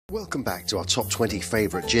Welcome back to our top 20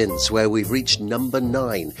 favourite gins, where we've reached number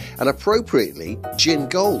 9, and appropriately, Gin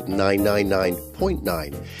Gold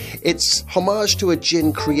 999.9. It's homage to a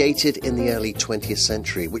gin created in the early 20th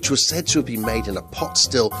century, which was said to have been made in a pot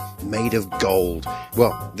still made of gold.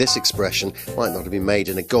 Well, this expression might not have been made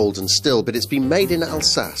in a golden still, but it's been made in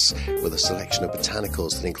Alsace with a selection of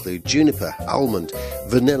botanicals that include juniper, almond,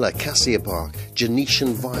 vanilla, cassia bark,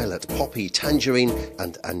 gentian violet, poppy, tangerine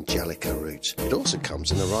and angelica root. It also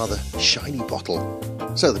comes in a rather shiny bottle.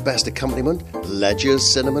 So the best accompaniment,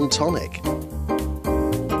 Ledger's Cinnamon Tonic.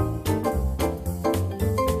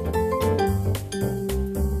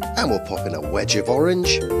 And we'll pop in a wedge of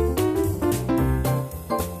orange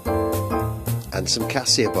and some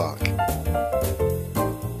cassia bark.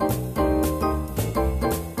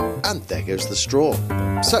 And there goes the straw.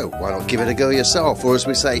 So why not give it a go yourself, or as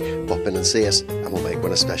we say, pop in and see us and we'll make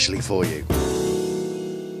one especially for you.